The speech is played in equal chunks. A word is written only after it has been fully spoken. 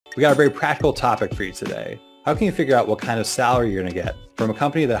We got a very practical topic for you today. How can you figure out what kind of salary you're going to get from a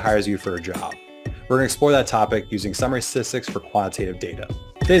company that hires you for a job? We're going to explore that topic using summary statistics for quantitative data.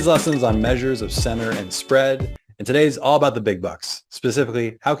 Today's lesson is on measures of center and spread, and today's all about the big bucks.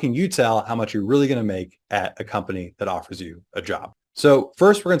 Specifically, how can you tell how much you're really going to make at a company that offers you a job? So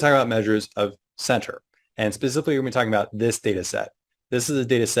first, we're going to talk about measures of center, and specifically, we're going to be talking about this data set. This is a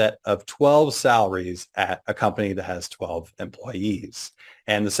data set of 12 salaries at a company that has 12 employees.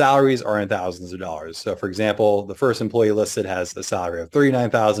 And the salaries are in thousands of dollars. So for example, the first employee listed has a salary of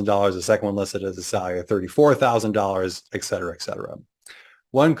 $39,000. The second one listed has a salary of $34,000, et cetera, et cetera.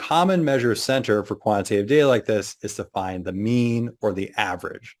 One common measure of center for quantitative data like this is to find the mean or the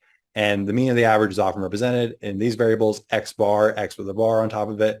average. And the mean or the average is often represented in these variables, X bar, X with a bar on top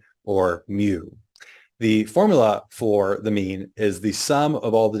of it, or mu. The formula for the mean is the sum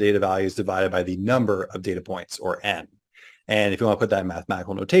of all the data values divided by the number of data points, or n. And if you want to put that in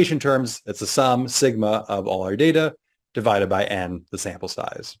mathematical notation terms, it's the sum, sigma, of all our data divided by n, the sample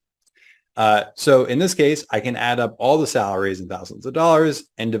size. So in this case, I can add up all the salaries in thousands of dollars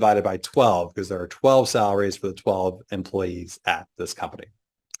and divide it by 12 because there are 12 salaries for the 12 employees at this company.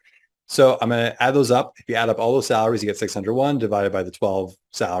 So I'm going to add those up. If you add up all those salaries, you get 601 divided by the 12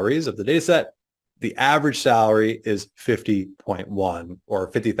 salaries of the data set. The average salary is 50.1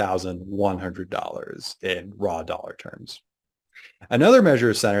 or $50,100 in raw dollar terms. Another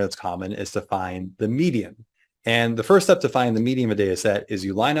measure of center that's common is to find the median. And the first step to find the median of a data set is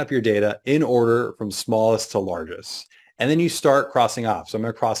you line up your data in order from smallest to largest. And then you start crossing off. So I'm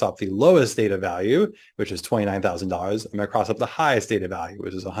going to cross off the lowest data value, which is $29,000. I'm going to cross off the highest data value,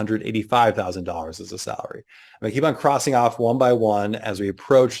 which is $185,000 as a salary. I'm going to keep on crossing off one by one as we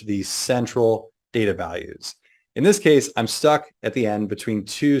approach the central data values. In this case, I'm stuck at the end between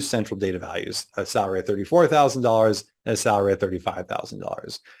two central data values, a salary of $34,000 and a salary of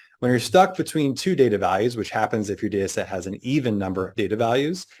 $35,000. When you're stuck between two data values, which happens if your data set has an even number of data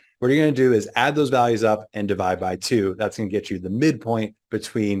values, what you're going to do is add those values up and divide by 2. That's going to get you the midpoint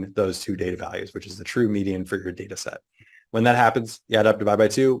between those two data values, which is the true median for your data set. When that happens, you add up, divide by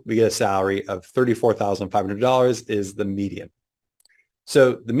 2, we get a salary of $34,500 is the median.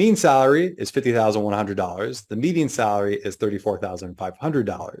 So the mean salary is $50,100. The median salary is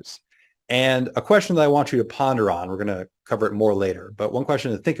 $34,500. And a question that I want you to ponder on, we're going to cover it more later, but one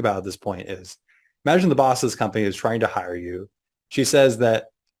question to think about at this point is, imagine the boss of this company is trying to hire you. She says that,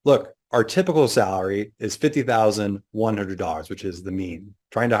 look, our typical salary is $50,100, which is the mean.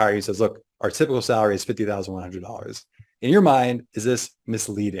 Trying to hire you says, look, our typical salary is $50,100. In your mind, is this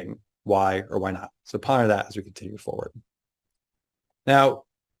misleading? Why or why not? So ponder that as we continue forward. Now,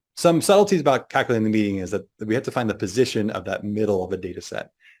 some subtleties about calculating the median is that we have to find the position of that middle of a data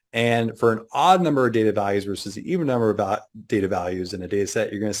set. And for an odd number of data values versus the even number of data values in a data set,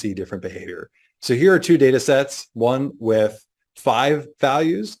 you're going to see different behavior. So here are two data sets, one with 5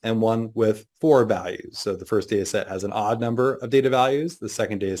 values and one with 4 values. So the first data set has an odd number of data values. The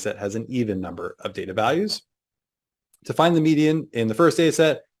second data set has an even number of data values. To find the median in the first data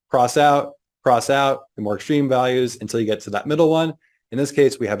set, cross out the more extreme values until you get to that middle one. In this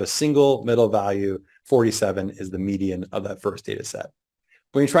case, we have a single middle value. 47 is the median of that first data set.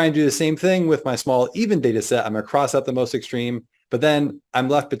 When you try and do the same thing with my small even data set, I'm going to cross out the most extreme, but then I'm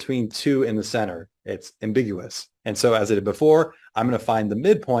left between 2 in the center. It's ambiguous. And so as I did before, I'm going to find the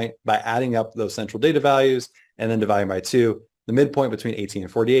midpoint by adding up those central data values and then dividing by 2. The midpoint between 18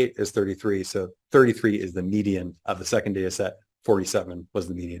 and 48 is 33. So 33 is the median of the second data set. 47 was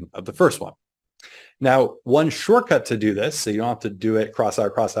the median of the first one. Now, one shortcut to do this, so you don't have to do it cross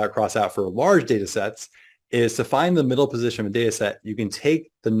out for large data sets, is to find the middle position of a data set. You can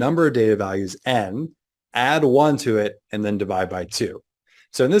take the number of data values, n, add 1 to it, and then divide by 2.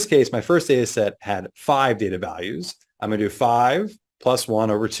 So in this case, my first data set had 5 data values. I'm going to do 5 plus 1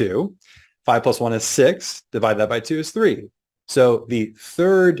 over 2. 5 plus 1 is 6. Divide that by 2 is 3. So the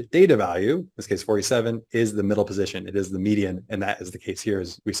third data value, in this case 47, is the middle position. It is the median, and that is the case here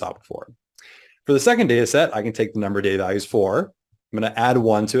as we saw before. For the second data set, I can take the number of data values 4. I'm going to add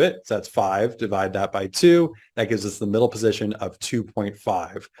 1 to it. So that's 5. Divide that by 2. That gives us the middle position of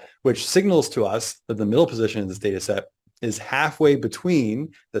 2.5, which signals to us that the middle position in this data set is halfway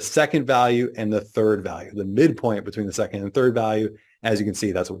between the second value and the third value, the midpoint between the second and third value. As you can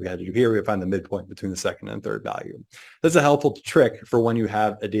see, that's what we had to do here. We find the midpoint between the second and third value. That's a helpful trick for when you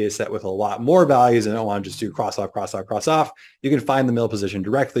have a data set with a lot more values and don't want to just do cross off. You can find the middle position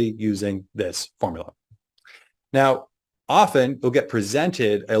directly using this formula. Now, often you'll get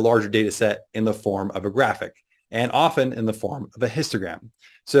presented a larger data set in the form of a graphic and often in the form of a histogram.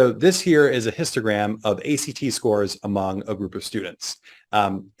 So this here is a histogram of ACT scores among a group of students.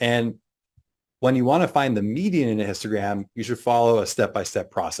 And when you want to find the median in a histogram, you should follow a step-by-step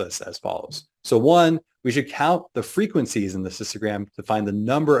process as follows. So one, we should count the frequencies in this histogram to find the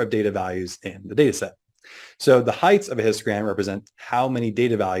number of data values in the data set. So the heights of a histogram represent how many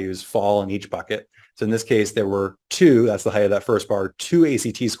data values fall in each bucket. So in this case, there were 2, that's the height of that first bar, 2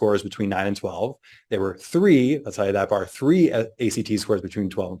 ACT scores between 9 and 12. There were 3, that's the height of that bar, 3 ACT scores between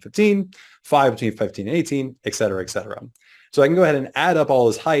 12 and 15, 5 between 15 and 18, et cetera, et cetera. So I can go ahead and add up all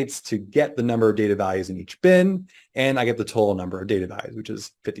those heights to get the number of data values in each bin, and I get the total number of data values, which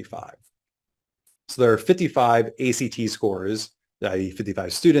is 55. So there are 55 ACT scores, i.e.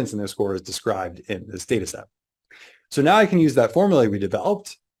 55 students and their scores described in this data set. So now I can use that formula we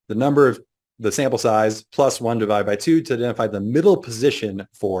developed, the number of the sample size plus 1 divided by 2 to identify the middle position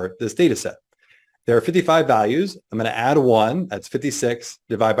for this data set. There are 55 values. I'm going to add 1, that's 56,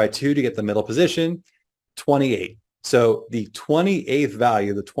 divide by 2 to get the middle position, 28. So the 28th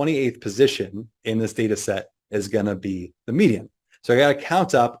value, the 28th position in this data set is going to be the median. So I got to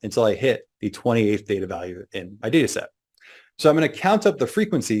count up until I hit the 28th data value in my data set. So I'm going to count up the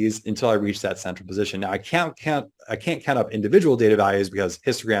frequencies until I reach that central position. Now I can't count up individual data values because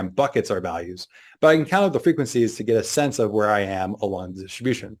histogram buckets are values, but I can count up the frequencies to get a sense of where I am along the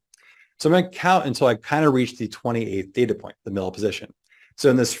distribution. So I'm going to count until I kind of reach the 28th data point, the middle position. So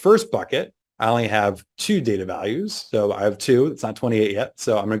in this first bucket, I only have 2 data values. So I have 2, it's not 28 yet.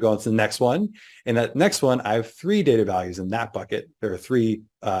 So I'm going to go on to the next one. In that next one, I have 3 data values in that bucket. There are 3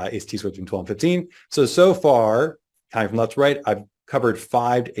 ACT scores between 12 and 15. So far, kind of from left to right, I've covered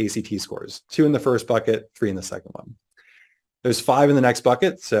 5 ACT scores, 2 in the first bucket, 3 in the second one. There's 5 in the next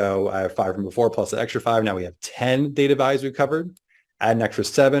bucket. So I have 5 from before plus an extra 5. Now we have 10 data values we've covered. Add an extra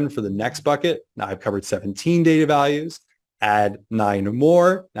 7 for the next bucket. Now I've covered 17 data values. Add 9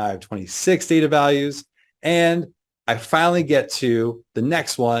 more. Now I have 26 data values. And I finally get to the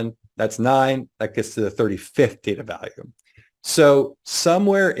next one. That's 9. That gets to the 35th data value. So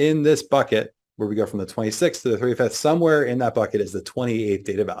somewhere in this bucket, where we go from the 26th to the 35th, somewhere in that bucket is the 28th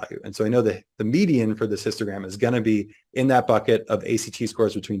data value. And so I know that the median for this histogram is going to be in that bucket of ACT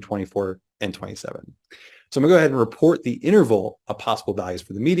scores between 24 and 27. So I'm going to go ahead and report the interval of possible values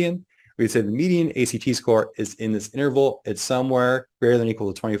for the median. We would say the median ACT score is in this interval. It's somewhere greater than or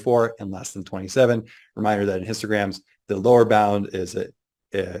equal to 24 and less than 27. Reminder that in histograms, the lower bound is an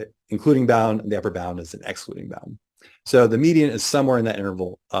including bound and the upper bound is an excluding bound. So the median is somewhere in that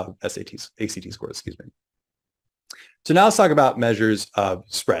interval of ACT scores, excuse me. So now let's talk about measures of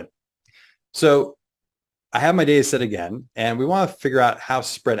spread. So I have my data set again, and we want to figure out how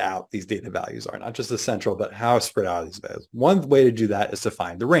spread out these data values are, not just the central, but how spread out these values. One way to do that is to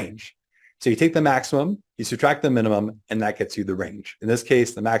find the range. So you take the maximum, you subtract the minimum, and that gets you the range. In this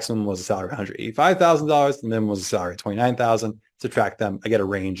case, the maximum was a salary of $185,000. The minimum was a salary of $29,000. Subtract them, I get a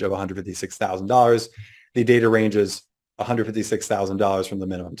range of $156,000. The data range is $156,000 from the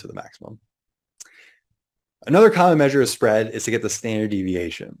minimum to the maximum. Another common measure of spread is to get the standard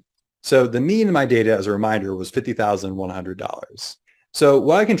deviation. So the mean in my data, as a reminder, was $50,100. So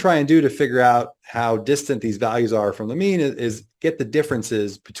what I can try and do to figure out how distant these values are from the mean is get the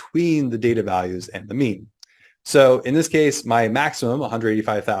differences between the data values and the mean. So in this case, my maximum,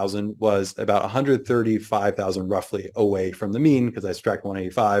 185,000, was about 135,000 roughly away from the mean because I subtract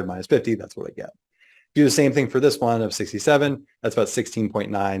 185 minus 50, that's what I get. Do the same thing for this one of 67, that's about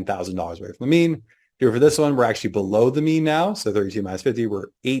 $16,900 away from the mean. Here for this one, we're actually below the mean now. So 32 minus 50, we're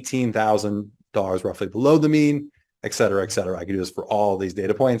 $18,000 roughly below the mean, et cetera, et cetera. I can do this for all these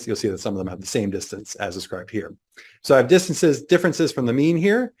data points. You'll see that some of them have the same distance as described here. So I have differences from the mean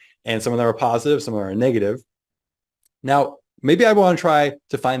here, and some of them are positive, some of them are negative. Now, maybe I want to try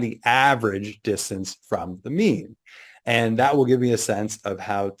to find the average distance from the mean. And that will give me a sense of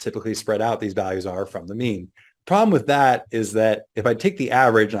how typically spread out these values are from the mean. Problem with that is that if I take the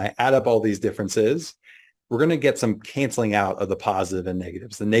average and I add up all these differences, we're going to get some canceling out of the positive and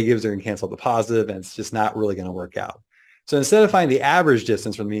negatives. The negatives are going to cancel out the positive, and it's just not really going to work out. So instead of finding the average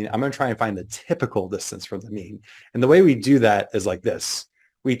distance from the mean, I'm going to try and find the typical distance from the mean. And the way we do that is like this.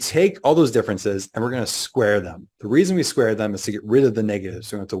 We take all those differences and we're going to square them. The reason we square them is to get rid of the negatives,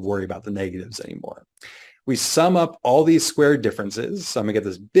 so we don't have to worry about the negatives anymore. We sum up all these squared differences. So I'm going to get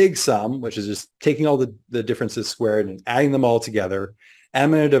this big sum, which is just taking all the differences squared and adding them all together. And I'm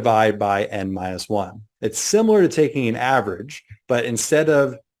going to divide by n minus 1. It's similar to taking an average, but instead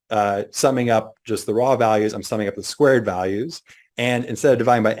of summing up just the raw values, I'm summing up the squared values. And instead of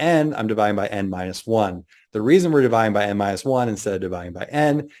dividing by n, I'm dividing by n minus 1. The reason we're dividing by n minus 1 instead of dividing by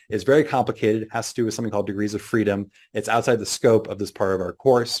n is very complicated. It has to do with something called degrees of freedom. It's outside the scope of this part of our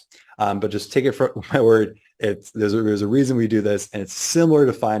course, but just take it for my word. There's a reason we do this, and it's similar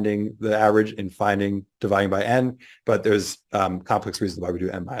to finding the average in dividing by n, but there's complex reasons why we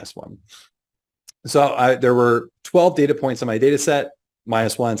do n minus 1. So there were 12 data points on my data set.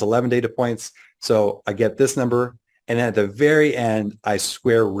 Minus 1 is 11 data points. So I get this number. And then at the very end, I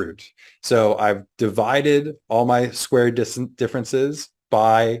square root. So I've divided all my square differences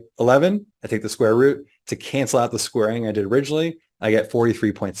by 11. I take the square root to cancel out the squaring I did originally. I get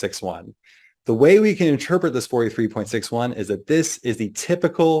 43.61. The way we can interpret this 43.61 is that this is the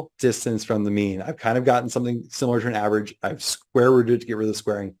typical distance from the mean. I've kind of gotten something similar to an average. I've square rooted to get rid of the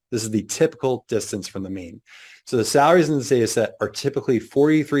squaring. This is the typical distance from the mean. So the salaries in this data set are typically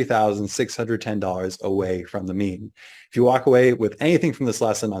 $43,610 away from the mean. If you walk away with anything from this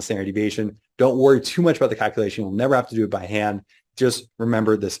lesson on standard deviation, don't worry too much about the calculation. You'll never have to do it by hand. Just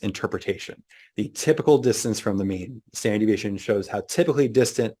remember this interpretation. The typical distance from the mean. Standard deviation shows how typically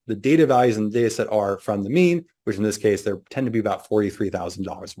distant the data values in the data set are from the mean, which in this case, they tend to be about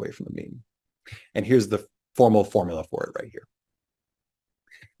 $43,000 away from the mean. And here's the formal formula for it right here.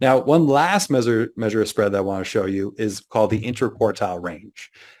 Now, one last measure of spread that I want to show you is called the interquartile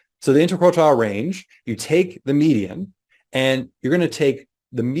range. So the interquartile range, you take the median, and you're going to take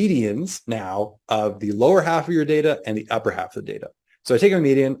the medians now of the lower half of your data and the upper half of the data. So I take a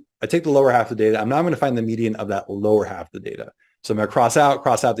median, I take the lower half of the data. I'm now going to find the median of that lower half of the data. So I'm going to cross out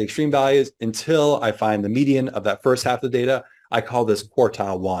the extreme values until I find the median of that first half of the data. I call this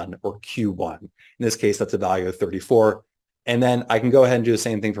quartile 1 or Q1. In this case, that's a value of 34. And then I can go ahead and do the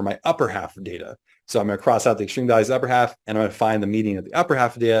same thing for my upper half of data. So I'm going to cross out the extreme values of the upper half, and I'm going to find the median of the upper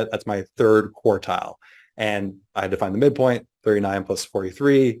half of data. That's my third quartile. And I had to find the midpoint, 39 plus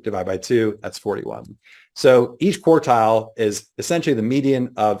 43, divide by 2, that's 41. So each quartile is essentially the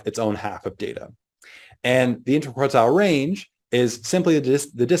median of its own half of data. And the interquartile range is simply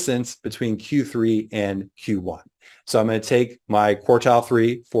the distance between Q3 and Q1. So I'm going to take my quartile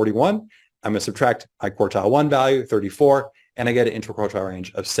 3, 41. I'm going to subtract my quartile 1 value, 34, and I get an interquartile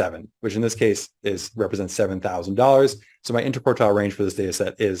range of 7, which in this case represents $7,000. So my interquartile range for this data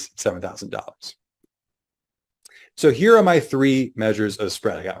set is $7,000. So here are my three measures of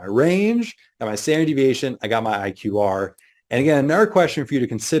spread. I got my range, got my standard deviation, I got my IQR. And again, another question for you to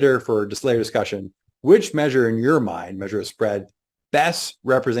consider for just later discussion, which measure in your mind, measure of spread, best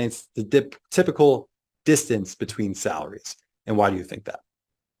represents the typical distance between salaries? And why do you think that?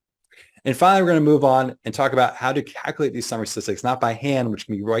 And finally, we're going to move on and talk about how to calculate these summary statistics, not by hand, which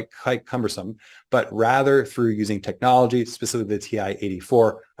can be quite cumbersome, but rather through using technology, specifically the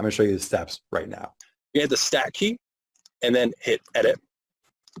TI-84. I'm going to show you the steps right now. You hit the stat key and then hit edit.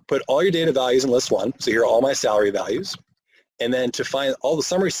 Put all your data values in list 1. So here are all my salary values. And then to find all the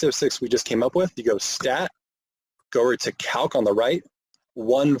summary statistics we just came up with, you go stat, go over to calc on the right,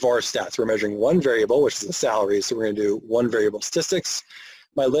 1 var stats. We're measuring one variable, which is the salary. So we're going to do one variable statistics.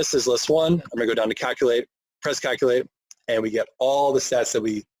 My list is list 1. I'm going to go down to calculate, press calculate, and we get all the stats that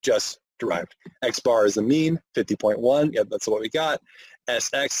we just derived. X bar is the mean, 50.1. Yep, that's what we got.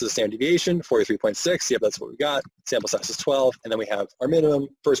 SX is the standard deviation, 43.6. Yep, that's what we got. Sample size is 12. And then we have our minimum,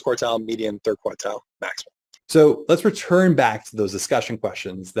 first quartile, median, third quartile, maximum. So let's return back to those discussion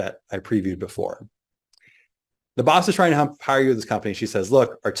questions that I previewed before. The boss is trying to hire you at this company. She says,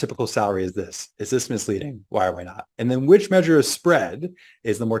 look, our typical salary is this. Is this misleading? Why or why not? And then which measure of spread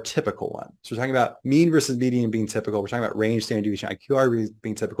is the more typical one? So we're talking about mean versus median being typical. We're talking about range, standard deviation, IQR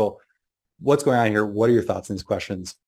being typical. What's going on here? What are your thoughts on these questions?